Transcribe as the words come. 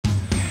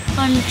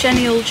I'm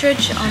Jenny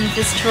Aldridge. I'm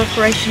Visitor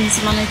Operations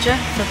Manager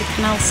for the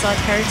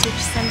Canal-side Heritage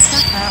Centre.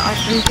 I've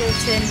been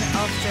brought in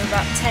after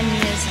about 10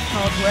 years of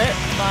hard work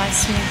by a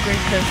small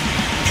group of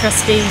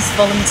trustees,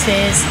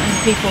 volunteers and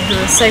people who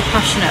are so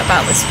passionate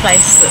about this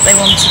place that they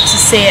wanted to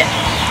see it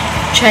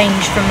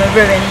change from a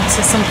ruin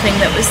to something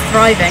that was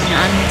thriving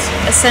and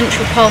a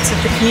central part of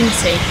the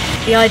community.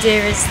 The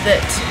idea is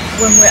that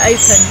when we're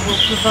open,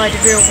 we'll provide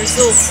a real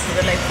resource for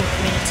the local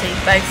community,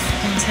 both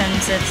in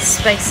terms of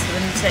space for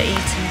them to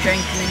eat and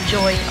drink and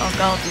enjoy our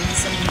gardens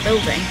and the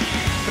building,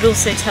 but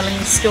also telling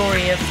the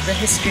story of the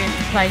history of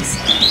the place,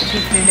 the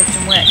people who lived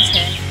and worked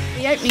here.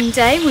 The opening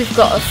day, we've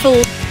got a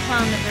full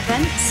plan of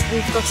events.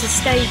 We've got a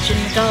stage in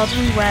the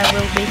garden where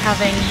we'll be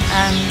having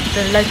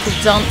the local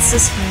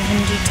dancers from the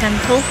Hindu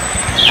temple.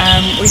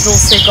 We've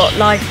also got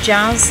live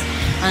jazz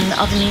and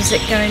other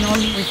music going on.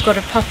 We've got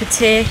a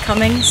puppeteer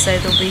coming, so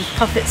there'll be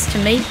puppets to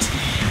meet.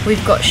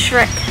 We've got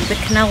Shrek, the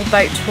canal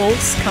boat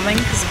horse, coming,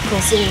 because of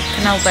course all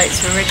canal boats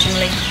were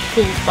originally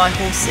pulled by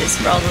horses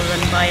rather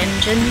than by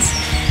engines.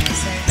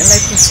 So the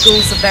local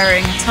schools are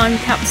burying a time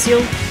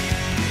capsule.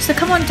 So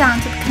come on down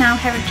to the Canal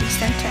Heritage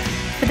Centre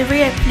for the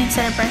reopening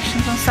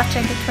celebrations on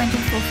Saturday the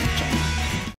 24th of June.